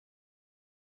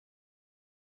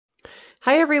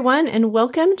Hi everyone, and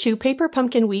welcome to Paper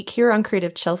Pumpkin Week here on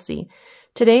Creative Chelsey.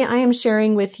 Today I am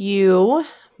sharing with you,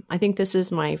 I think this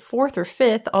is my fourth or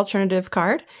fifth alternative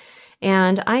card,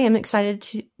 and I am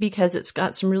excited because it's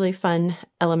got some really fun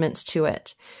elements to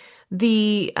it.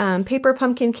 The Paper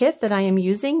Pumpkin kit that I am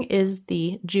using is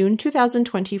the June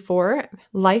 2024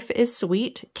 Life is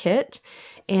Sweet kit,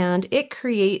 and it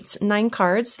creates 9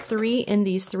 cards, 3 in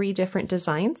these 3 different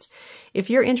designs. If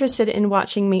you're interested in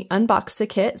watching me unbox the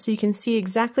kit so you can see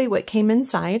exactly what came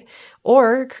inside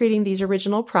or creating these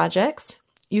original projects,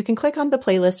 you can click on the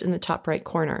playlist in the top right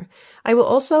corner. I will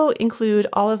also include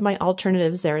all of my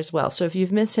alternatives there as well. So if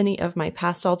you've missed any of my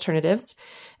past alternatives,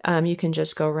 you can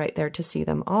just go right there to see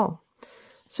them all.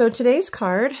 So today's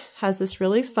card has this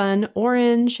really fun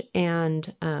orange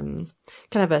and kind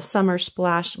of a summer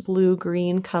splash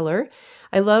blue-green color.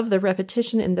 I love the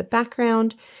repetition in the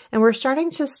background, and we're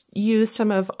starting to use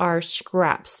some of our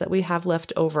scraps that we have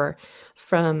left over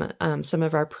from some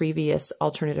of our previous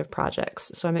alternative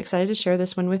projects. So I'm excited to share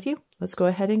this one with you. Let's go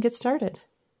ahead and get started.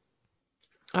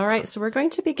 All right, so we're going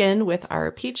to begin with our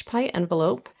peach pie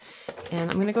envelope, and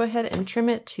I'm going to go ahead and trim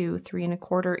it to 3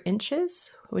 1/4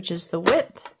 inches, which is the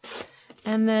width,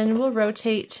 and then we'll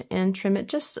rotate and trim it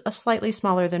just a slightly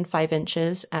smaller than 5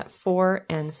 inches at 4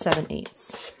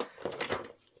 7/8.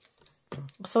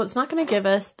 So it's not going to give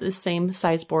us the same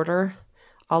size border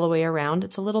all the way around.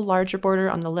 It's a little larger border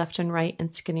on the left and right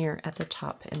and skinnier at the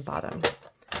top and bottom.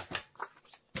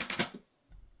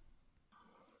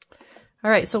 All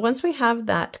right, so once we have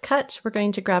that cut, we're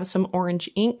going to grab some orange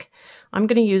ink. I'm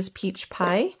going to use peach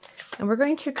pie, and we're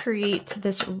going to create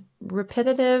this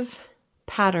repetitive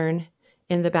pattern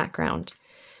in the background.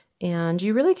 And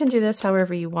you really can do this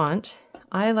however you want.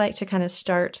 I like to kind of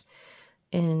start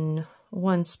in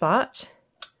one spot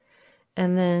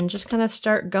and then just kind of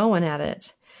start going at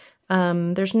it.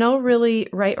 There's no really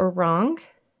right or wrong.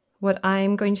 What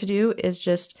I'm going to do is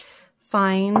just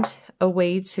find a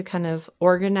way to kind of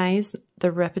organize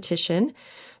the repetition.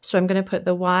 So I'm going to put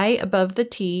the Y above the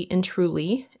T in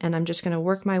truly, and I'm just going to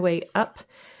work my way up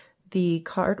the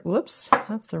card. Whoops,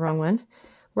 that's the wrong one.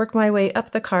 Work my way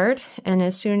up the card, and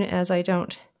as soon as I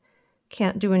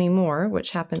can't do any more,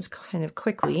 which happens kind of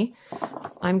quickly,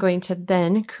 I'm going to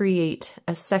then create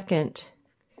a second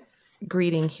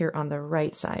greeting here on the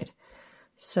right side.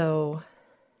 So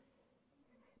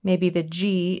maybe the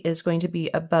G is going to be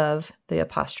above the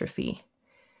apostrophe.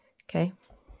 Okay,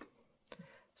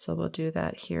 so we'll do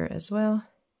that here as well.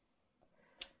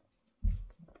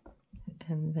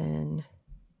 And then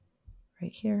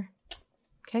right here.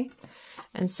 Okay,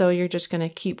 and so you're just going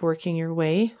to keep working your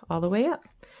way all the way up.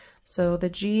 So the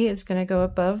G is going to go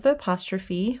above the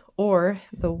apostrophe, or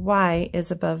the Y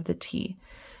is above the T.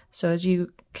 So as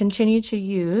you continue to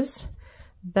use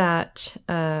that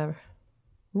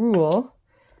rule,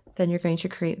 then you're going to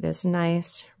create this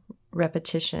nice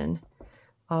repetition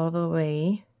all the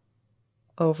way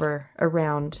over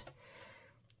around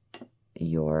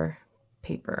your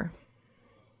paper.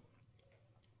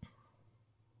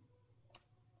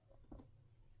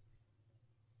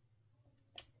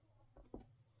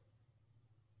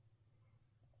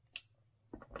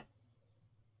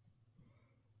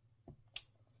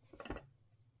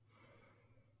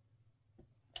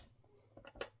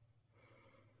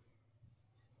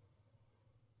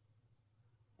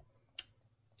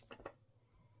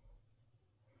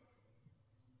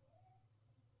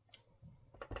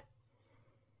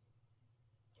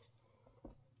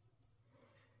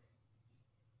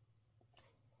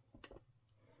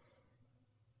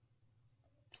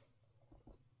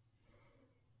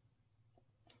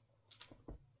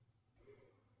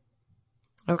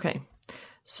 Okay,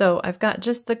 so I've got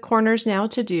just the corners now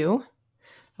to do.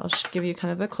 I'll just give you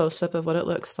kind of a close-up of what it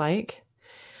looks like.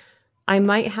 I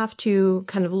might have to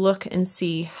kind of look and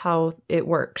see how it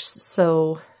works.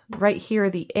 So right here,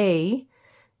 the E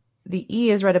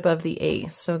is right above the A.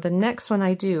 So the next one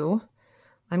I do,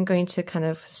 I'm going to kind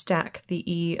of stack the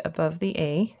E above the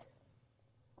A,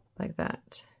 like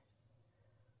that.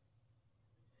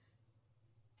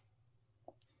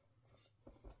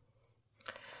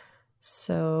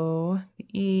 So the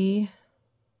E,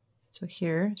 so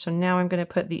here, so now I'm going to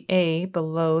put the A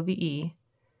below the E,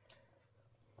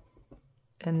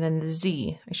 and then the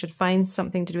Z. I should find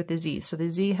something to do with the Z. So the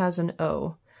Z has an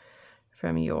O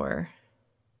from your,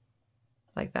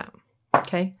 like that,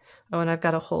 okay? Oh, and I've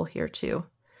got a hole here too.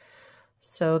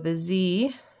 So the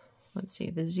Z, let's see,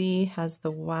 the Z has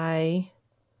the Y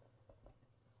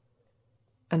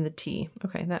and the T.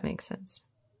 Okay, that makes sense.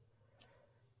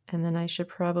 And then I should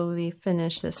probably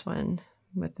finish this one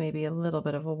with maybe a little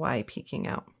bit of a Y peeking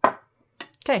out.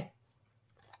 Okay,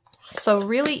 So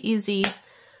really easy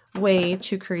way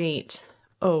to create.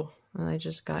 Oh, I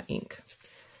just got ink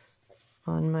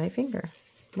on my finger.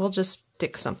 We'll just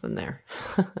stick something there.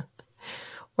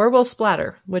 Or we'll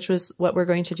splatter, which was what we're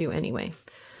going to do anyway.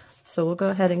 So we'll go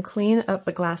ahead and clean up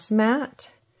the glass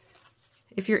mat.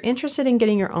 If you're interested in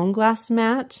getting your own glass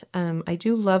mat, I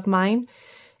do love mine,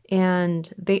 and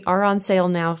they are on sale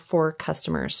now for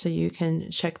customers, so you can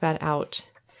check that out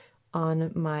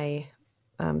on my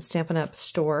Stampin' Up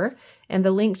store. And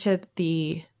the link to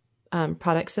the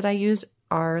products that I use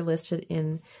are listed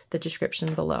in the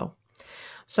description below.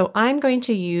 So I'm going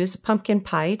to use pumpkin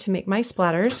pie to make my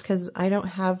splatters because I don't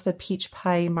have the peach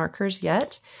pie markers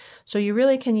yet. So you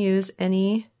really can use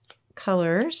any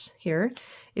colors here.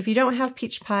 If you don't have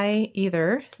peach pie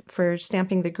either for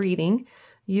stamping the greeting,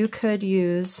 you could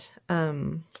use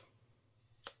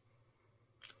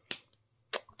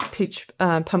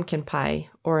pumpkin pie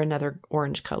or another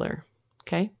orange color.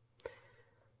 Okay,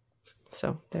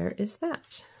 so there is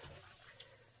that.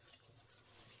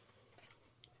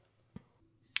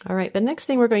 All right, the next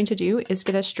thing we're going to do is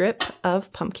get a strip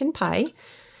of pumpkin pie,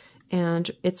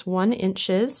 and it's 1 inch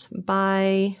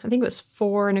by, I think it was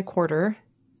 4 1/4,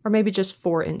 or maybe just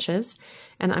 4 inches.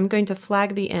 And I'm going to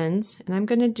flag the ends, and I'm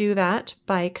going to do that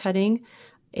by cutting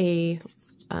a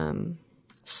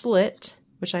slit,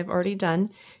 which I've already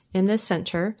done, in the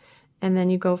center, and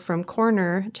then you go from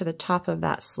corner to the top of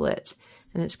that slit,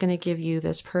 and it's going to give you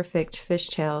this perfect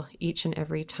fishtail each and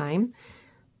every time.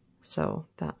 So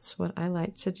that's what I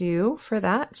like to do for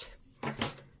that.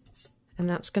 And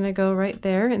that's going to go right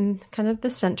there in kind of the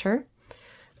center.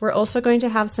 We're also going to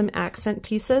have some accent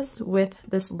pieces with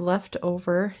this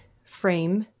leftover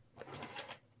frame.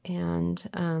 And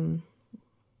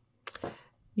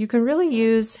you can really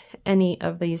use any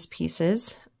of these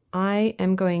pieces. I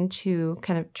am going to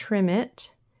kind of trim it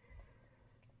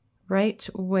right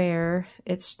where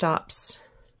it stops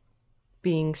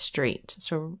being straight.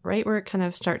 So right where it kind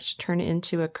of starts to turn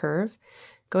into a curve,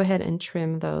 go ahead and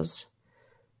trim those,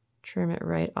 trim it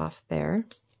right off there.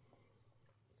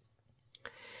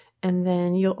 And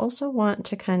then you'll also want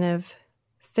to kind of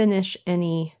finish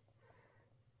any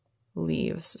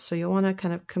leaves. So you'll want to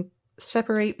kind of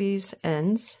separate these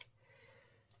ends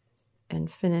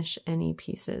and finish any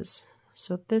pieces.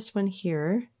 So this one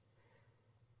here,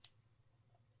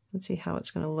 let's see how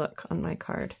it's going to look on my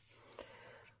card.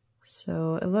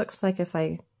 So it looks like if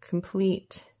I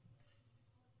complete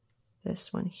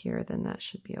this one here, then that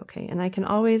should be okay. And I can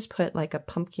always put like a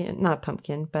pumpkin, not a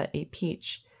pumpkin, but a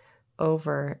peach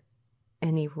over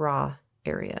any raw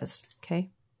areas,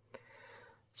 okay?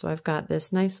 So I've got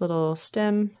this nice little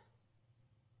stem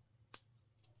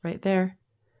right there.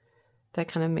 That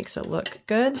kind of makes it look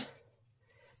good.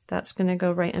 That's going to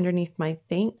go right underneath my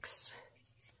thanks.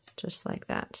 Just like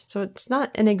that. So it's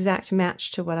not an exact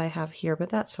match to what I have here, but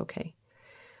that's okay.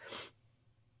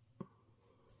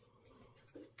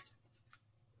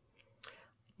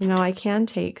 You know, I can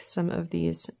take some of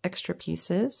these extra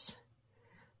pieces.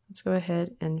 Let's go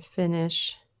ahead and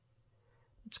finish.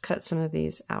 Let's cut some of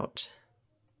these out.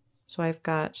 So I've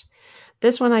got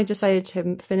this one. I decided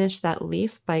to finish that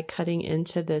leaf by cutting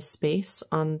into the space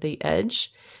on the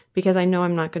edge because I know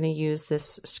I'm not going to use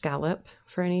this scallop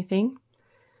for anything.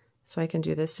 So I can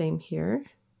do the same here,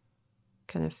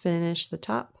 kind of finish the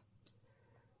top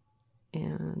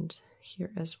and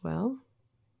here as well.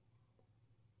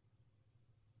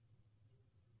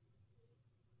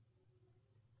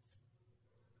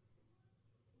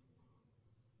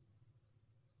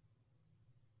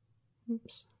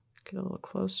 Oops, get a little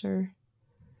closer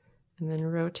and then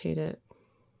rotate it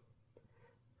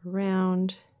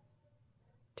around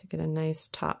to get a nice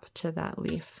top to that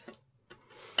leaf.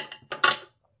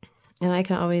 And I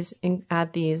can always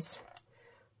add these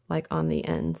like on the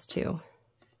ends too.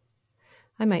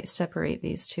 I might separate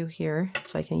these two here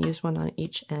so I can use one on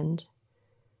each end.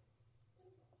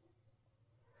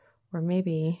 Or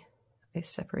maybe I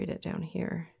separate it down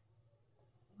here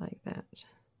like that.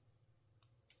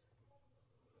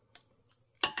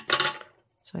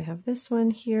 So I have this one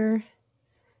here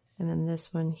and then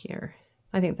this one here.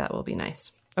 I think that will be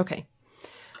nice. Okay,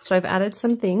 so I've added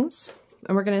some things.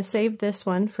 And we're going to save this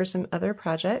one for some other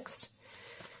projects.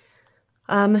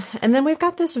 And then we've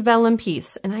got this vellum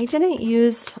piece, and I didn't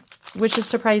use, which is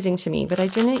surprising to me, but I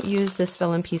didn't use this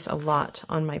vellum piece a lot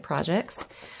on my projects.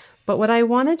 But what I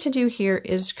wanted to do here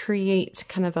is create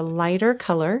kind of a lighter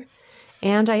color,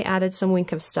 and I added some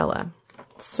Wink of Stella.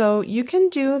 So you can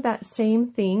do that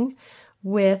same thing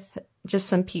with just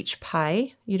some peach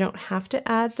pie. You don't have to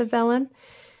add the vellum.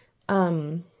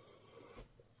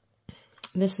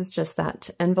 This is just that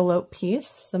envelope piece,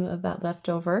 some of that left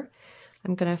over.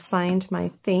 I'm going to find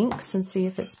my thanks and see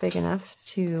if it's big enough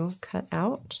to cut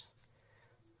out.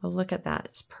 Oh, look at that,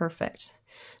 it's perfect.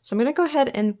 So I'm going to go ahead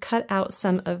and cut out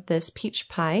some of this peach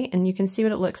pie, and you can see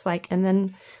what it looks like, and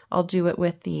then I'll do it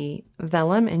with the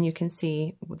vellum and you can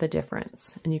see the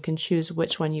difference, and you can choose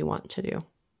which one you want to do.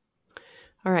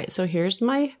 All right, so here's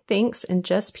my thanks in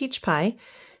just peach pie.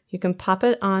 You can pop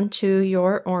it onto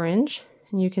your orange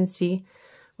and you can see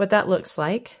what that looks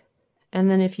like. And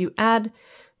then if you add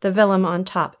the vellum on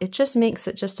top, it just makes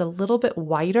it just a little bit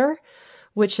whiter,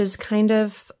 which is kind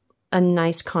of a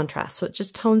nice contrast. So it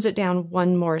just tones it down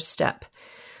one more step.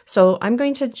 So I'm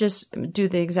going to just do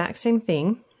the exact same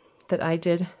thing that I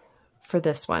did for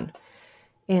this one.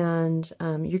 And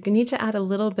you're going to need to add a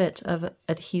little bit of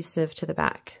adhesive to the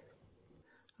back.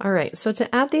 All right, so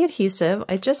to add the adhesive,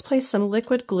 I just placed some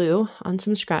liquid glue on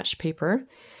some scratch paper.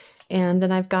 And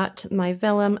then I've got my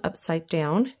vellum upside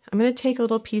down. I'm going to take a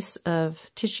little piece of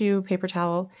tissue paper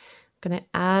towel. I'm going to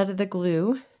add the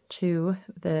glue to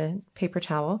the paper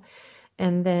towel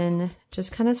and then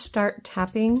just kind of start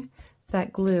tapping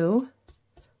that glue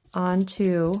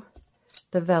onto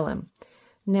the vellum.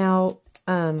 Now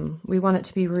we want it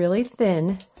to be really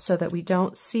thin so that we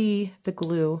don't see the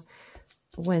glue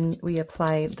when we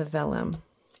apply the vellum,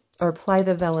 or apply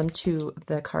the vellum to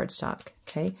the cardstock,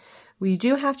 okay? We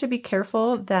do have to be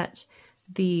careful that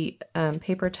the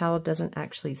paper towel doesn't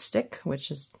actually stick,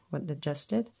 which is what it just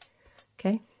did,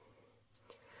 okay?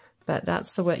 But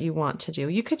that's what you want to do.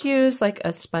 You could use like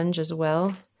a sponge as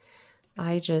well.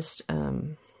 I just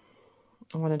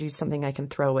I want to do something I can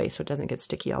throw away so it doesn't get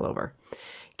sticky all over.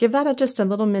 Give that just a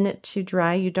little minute to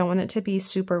dry. You don't want it to be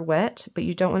super wet, but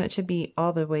you don't want it to be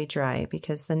all the way dry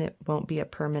because then it won't be a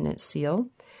permanent seal.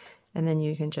 And then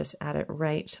you can just add it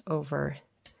right over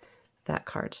that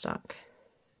cardstock.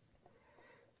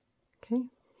 Okay.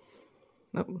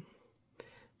 Oh,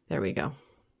 there we go.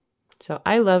 So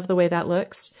I love the way that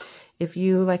looks. If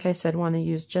you, like I said, want to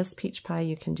use just peach pie,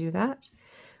 you can do that.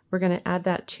 We're going to add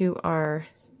that to our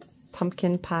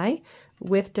pumpkin pie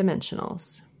with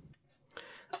dimensionals.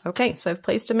 Okay, so I've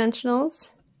placed dimensionals,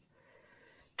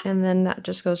 and then that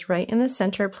just goes right in the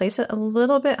center. Place it a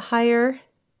little bit higher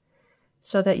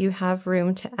so that you have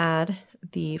room to add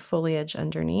the foliage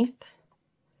underneath.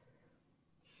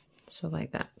 So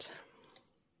like that.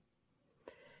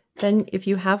 Then if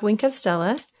you have Wink of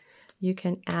Stella, you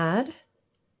can add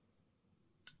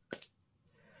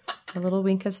a little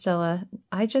Wink of Stella.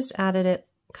 I just added it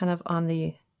kind of on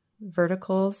the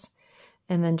verticals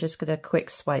and then just get a quick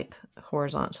swipe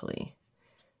horizontally.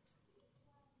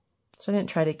 So I didn't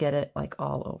try to get it like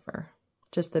all over,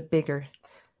 just the bigger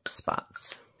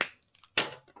spots.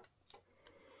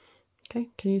 Okay,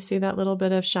 can you see that little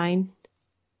bit of shine?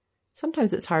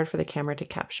 Sometimes it's hard for the camera to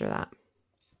capture that.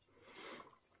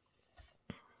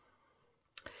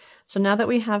 So now that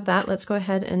we have that, let's go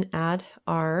ahead and add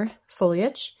our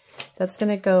foliage. That's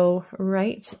going to go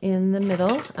right in the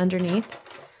middle underneath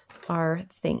our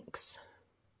thanks.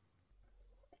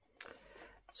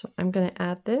 So I'm going to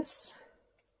add this.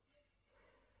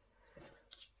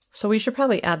 So we should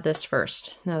probably add this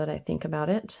first, now that I think about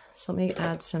it. So let me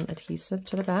add some adhesive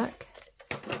to the back.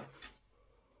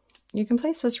 You can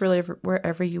place this really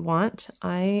wherever you want.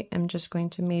 I am just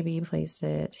going to maybe place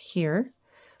it here.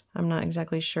 I'm not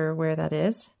exactly sure where that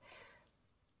is.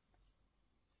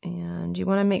 And you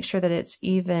want to make sure that it's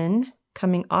even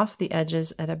coming off the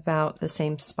edges at about the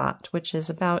same spot, which is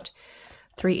about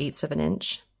 3/8 of an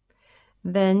inch.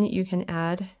 Then you can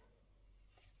add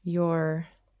your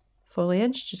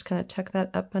foliage, just kind of tuck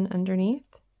that up and underneath.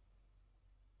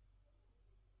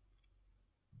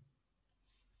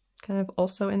 Kind of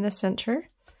also in the center.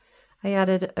 I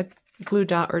added a glue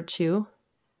dot or two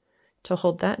to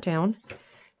hold that down.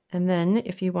 And then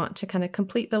if you want to kind of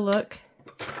complete the look,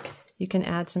 you can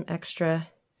add some extra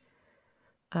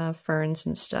ferns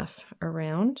and stuff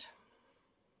around.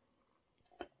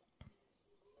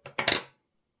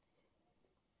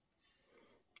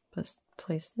 Let's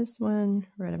place this one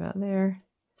right about there.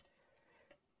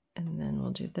 And then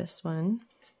we'll do this one.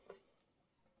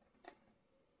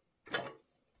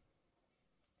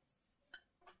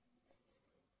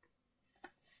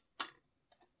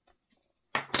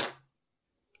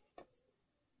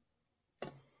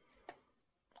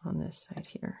 On this side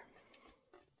here.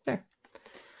 There.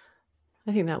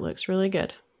 I think that looks really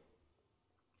good.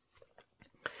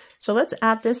 So let's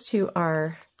add this to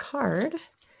our card.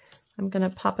 I'm going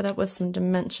to pop it up with some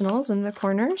dimensionals in the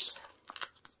corners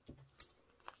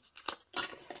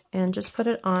and just put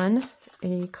it on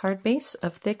a card base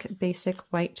of thick basic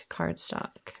white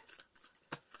cardstock.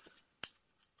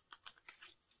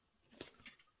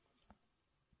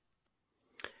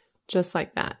 just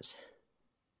like that.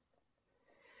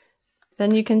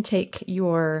 Then you can take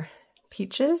your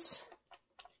peaches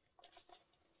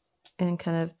and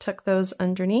kind of tuck those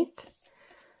underneath.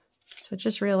 So I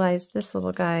just realized this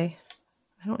little guy,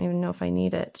 I don't even know if I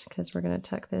need it because we're going to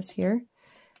tuck this here.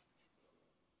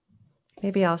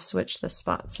 Maybe I'll switch the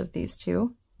spots of these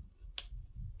two.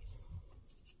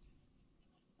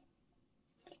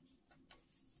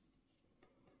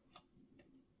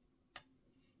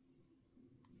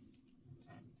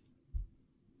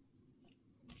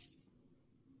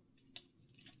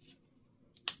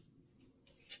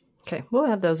 Okay, we'll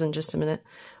add those in just a minute.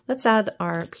 Let's add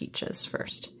our peaches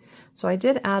first. So I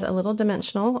did add a little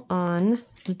dimensional on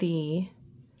the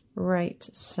right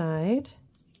side.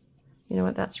 You know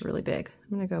what, that's really big.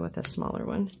 I'm gonna go with a smaller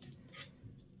one.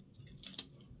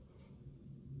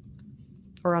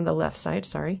 Or on the left side,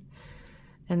 sorry.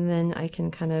 And then I can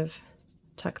kind of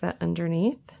tuck that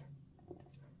underneath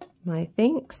my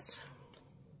thanks.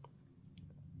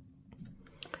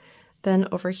 Then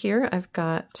over here, I've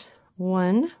got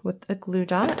one with a glue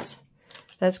dot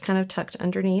that's kind of tucked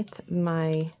underneath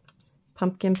my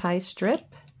pumpkin pie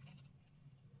strip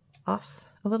off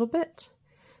a little bit.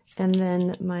 And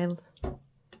then my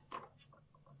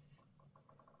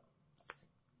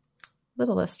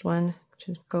littlest one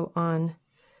just go on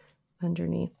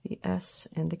underneath the S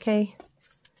and the K,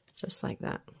 just like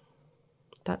that.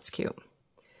 That's cute.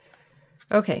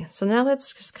 Okay, so now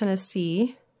let's just kind of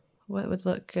see what would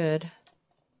look good.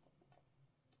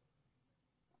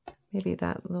 Maybe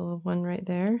that little one right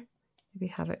there. Maybe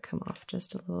have it come off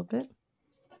just a little bit.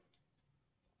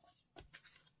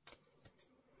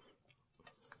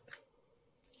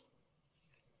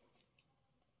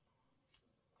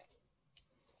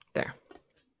 There.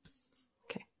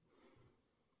 Okay.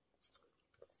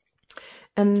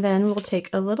 And then we'll take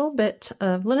a little bit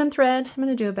of linen thread. I'm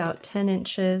going to do about 10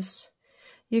 inches.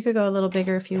 You could go a little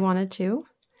bigger if you wanted to.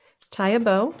 Tie a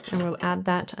bow, and we'll add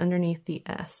that underneath the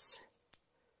S.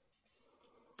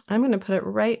 I'm going to put it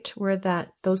right where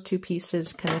those two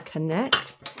pieces kind of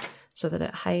connect so that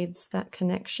it hides that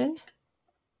connection.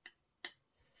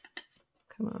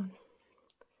 Come on.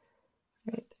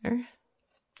 Right there.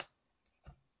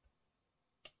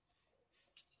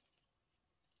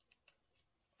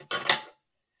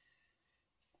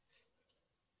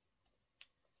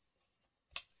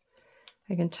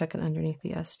 I can tuck it underneath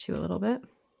the S too a little bit.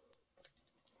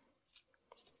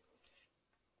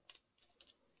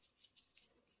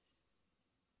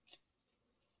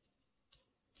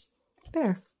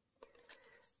 There.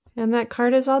 And that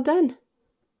card is all done.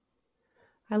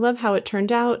 I love how it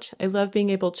turned out. I love being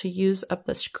able to use up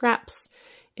the scraps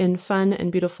in fun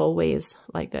and beautiful ways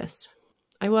like this.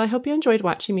 I hope you enjoyed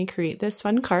watching me create this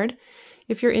fun card.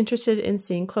 If you're interested in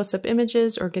seeing close-up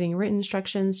images or getting written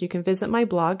instructions, you can visit my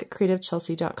blog,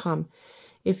 creativechelsey.com.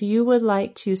 If you would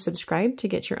like to subscribe to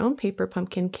get your own paper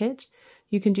pumpkin kit,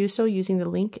 you can do so using the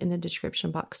link in the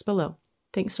description box below.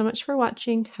 Thanks so much for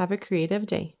watching. Have a creative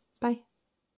day. Bye.